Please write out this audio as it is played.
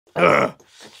Ugh.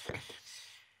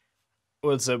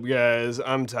 What's up, guys?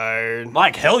 I'm tired.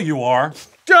 Like hell you are.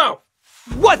 Go!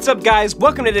 What's up, guys?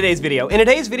 Welcome to today's video. In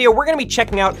today's video, we're gonna be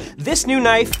checking out this new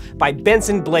knife by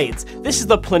Benson Blades. This is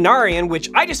the Planarian, which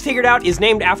I just figured out is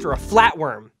named after a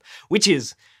flatworm, which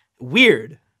is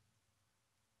weird.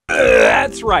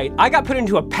 That's right, I got put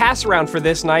into a pass around for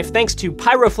this knife thanks to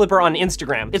Pyroflipper on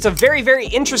Instagram. It's a very, very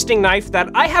interesting knife that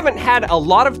I haven't had a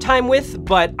lot of time with,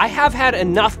 but I have had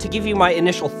enough to give you my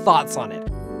initial thoughts on it.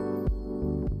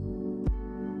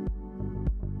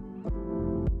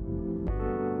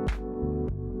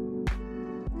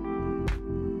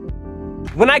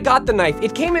 When I got the knife,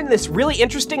 it came in this really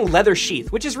interesting leather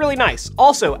sheath, which is really nice.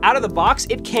 Also, out of the box,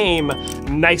 it came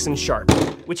nice and sharp,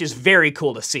 which is very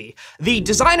cool to see. The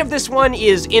design of this one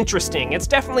is interesting. It's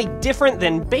definitely different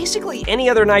than basically any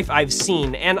other knife I've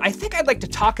seen, and I think I'd like to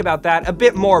talk about that a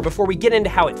bit more before we get into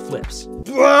how it flips.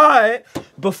 But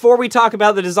before we talk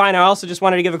about the design, I also just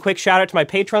wanted to give a quick shout out to my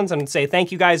patrons and say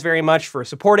thank you guys very much for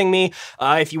supporting me.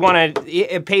 If you want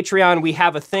a Patreon, we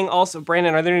have a thing also.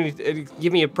 Brandon, are there any,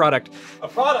 give me a product. A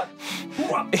product?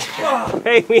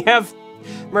 Hey, we have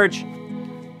merch.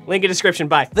 Link in description,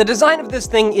 bye. The design of this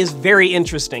thing is very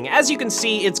interesting. As you can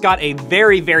see, it's got a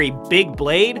very, very big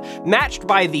blade matched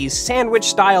by these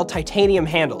sandwich-style titanium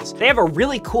handles. They have a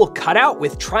really cool cutout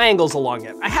with triangles along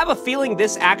it. I have a feeling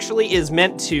this actually is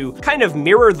meant to kind of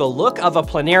mirror the look of a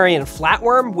Planarian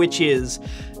flatworm, which is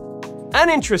an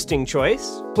interesting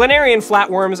choice. Planarian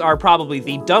flatworms are probably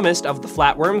the dumbest of the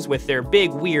flatworms with their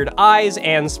big, weird eyes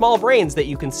and small brains that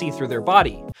you can see through their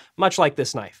body, much like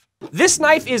this knife. This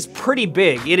knife is pretty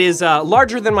big. It is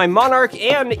larger than my Monarch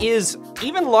and is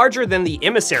even larger than the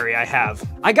Emissary I have.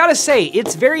 I gotta say,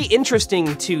 it's very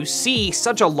interesting to see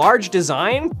such a large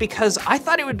design because I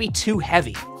thought it would be too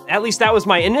heavy. At least that was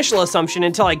my initial assumption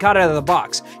until I got it out of the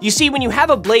box. You see, when you have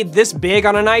a blade this big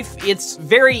on a knife, it's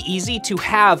very easy to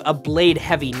have a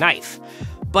blade-heavy knife.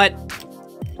 But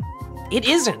it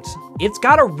isn't. It's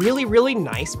got a really, really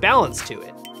nice balance to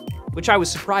it, which I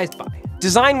was surprised by.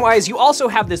 Design-wise, you also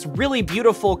have this really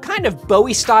beautiful kind of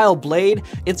Bowie-style blade.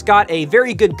 It's got a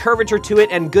very good curvature to it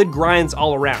and good grinds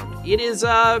all around. It is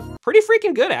pretty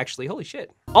freaking good, actually, holy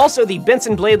shit. Also, the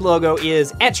Benson Blade logo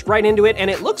is etched right into it,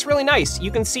 and it looks really nice.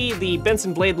 You can see the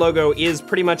Benson Blade logo is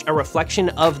pretty much a reflection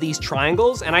of these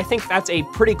triangles, and I think that's a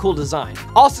pretty cool design.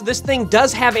 Also, this thing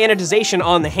does have anodization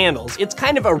on the handles. It's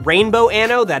kind of a rainbow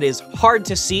ano that is hard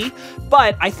to see,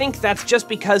 but I think that's just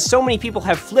because so many people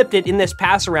have flipped it in this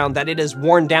pass-around that it has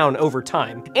worn down over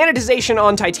time. Anodization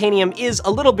on titanium is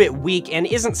a little bit weak and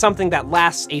isn't something that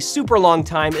lasts a super long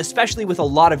time, especially with a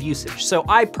lot of usage. So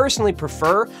I personally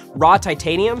prefer raw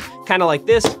titanium, kind of like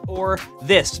this or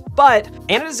this, but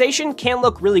anodization can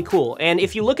look really cool. And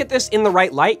if you look at this in the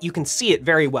right light, you can see it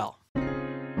very well.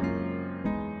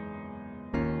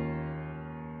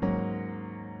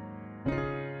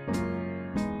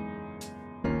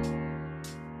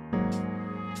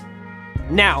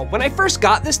 Now, when I first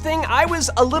got this thing, I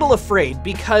was a little afraid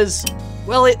because,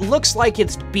 well, it looks like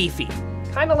it's beefy.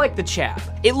 Kind of like the Chab.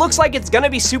 It looks like it's gonna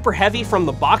be super heavy from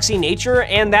the boxy nature,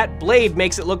 and that blade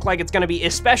makes it look like it's gonna be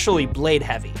especially blade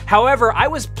heavy. However, I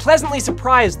was pleasantly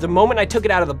surprised the moment I took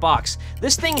it out of the box.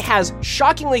 This thing has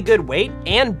shockingly good weight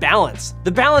and balance.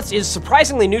 The balance is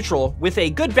surprisingly neutral, with a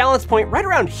good balance point right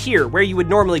around here where you would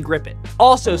normally grip it.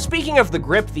 Also, speaking of the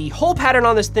grip, the hole pattern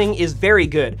on this thing is very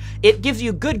good. It gives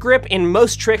you good grip in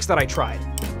most tricks that I tried.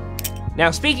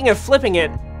 Now, speaking of flipping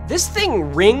it, this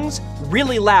thing rings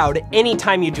really loud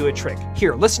anytime you do a trick.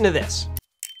 Here, listen to this.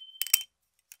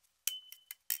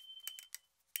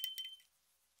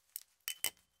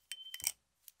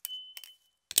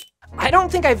 I don't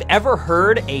think I've ever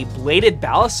heard a bladed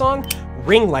Balisong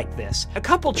ring like this. A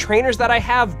couple trainers that I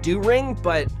have do ring,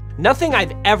 but nothing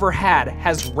I've ever had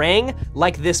has rang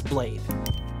like this blade.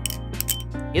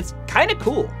 It's kind of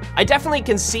cool. I definitely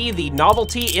can see the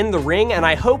novelty in the ring, and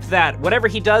I hope that whatever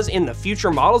he does in the future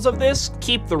models of this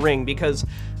keep the ring, because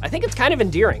I think it's kind of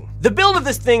endearing. The build of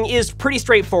this thing is pretty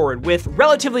straightforward, with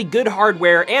relatively good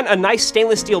hardware and a nice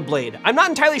stainless steel blade. I'm not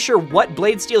entirely sure what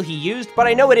blade steel he used, but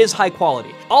I know it is high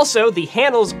quality. Also, the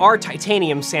handles are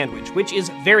titanium sandwich, which is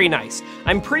very nice.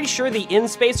 I'm pretty sure the end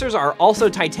spacers are also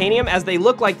titanium, as they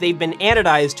look like they've been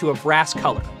anodized to a brass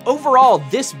color. Overall,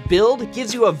 this build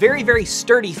gives you a very, very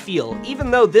sturdy feel,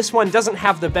 even though this one doesn't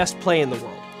have the best play in the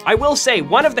world. I will say,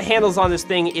 one of the handles on this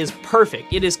thing is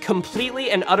perfect. It is completely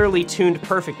and utterly tuned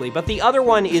perfectly, but the other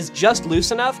one is just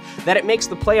loose enough that it makes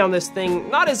the play on this thing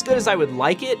not as good as I would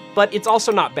like it, but it's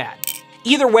also not bad.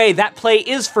 Either way, that play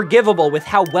is forgivable with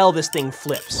how well this thing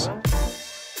flips.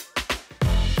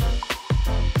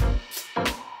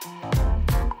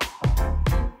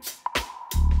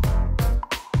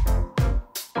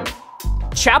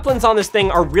 chaplins on this thing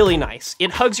are really nice.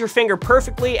 It hugs your finger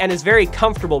perfectly and is very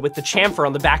comfortable with the chamfer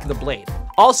on the back of the blade.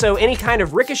 Also, any kind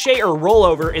of ricochet or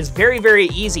rollover is very, very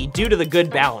easy due to the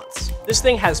good balance. This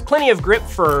thing has plenty of grip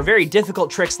for very difficult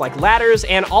tricks like ladders,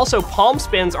 and also palm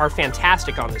spins are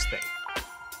fantastic on this thing.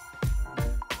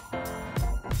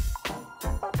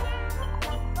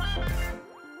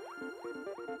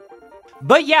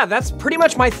 But yeah, that's pretty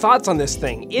much my thoughts on this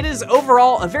thing. It is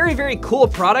overall a very, very cool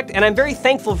product, and I'm very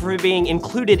thankful for being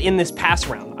included in this pass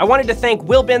round. I wanted to thank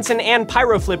Will Benson and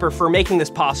Pyroflipper for making this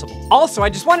possible. Also, I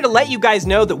just wanted to let you guys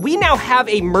know that we now have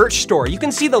a merch store. You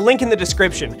can see the link in the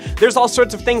description. There's all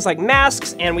sorts of things like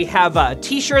masks, and we have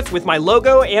t-shirts with my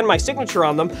logo and my signature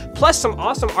on them, plus some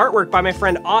awesome artwork by my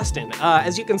friend Austin.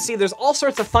 As you can see, there's all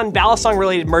sorts of fun Balisong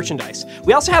related merchandise.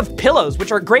 We also have pillows,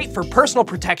 which are great for personal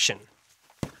protection.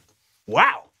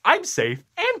 Wow, I'm safe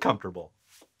and comfortable.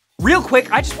 Real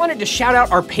quick, I just wanted to shout out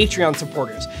our Patreon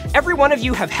supporters. Every one of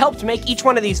you have helped make each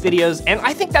one of these videos, and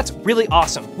I think that's really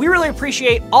awesome. We really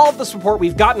appreciate all of the support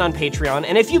we've gotten on Patreon,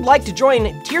 and if you'd like to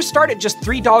join, tiers start at just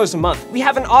 $3 a month. We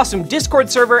have an awesome Discord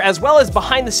server as well as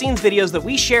behind the scenes videos that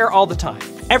we share all the time.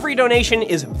 Every donation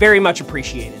is very much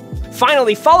appreciated.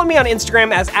 Finally, follow me on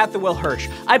Instagram as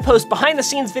 @TheWillHirsch. I post behind the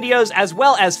scenes videos as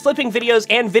well as flipping videos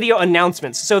and video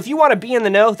announcements, so if you want to be in the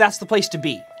know, that's the place to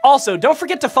be. Also, don't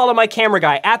forget to follow my camera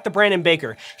guy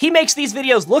 @TheBrandonBaker. He makes these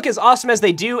videos look as awesome as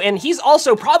they do, and he's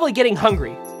also probably getting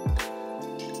hungry.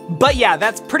 But yeah,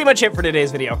 that's pretty much it for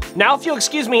today's video. Now, if you'll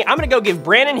excuse me, I'm gonna go give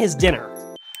Brandon his dinner.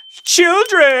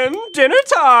 Children, dinner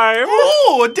time!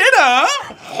 Ooh,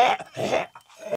 dinner!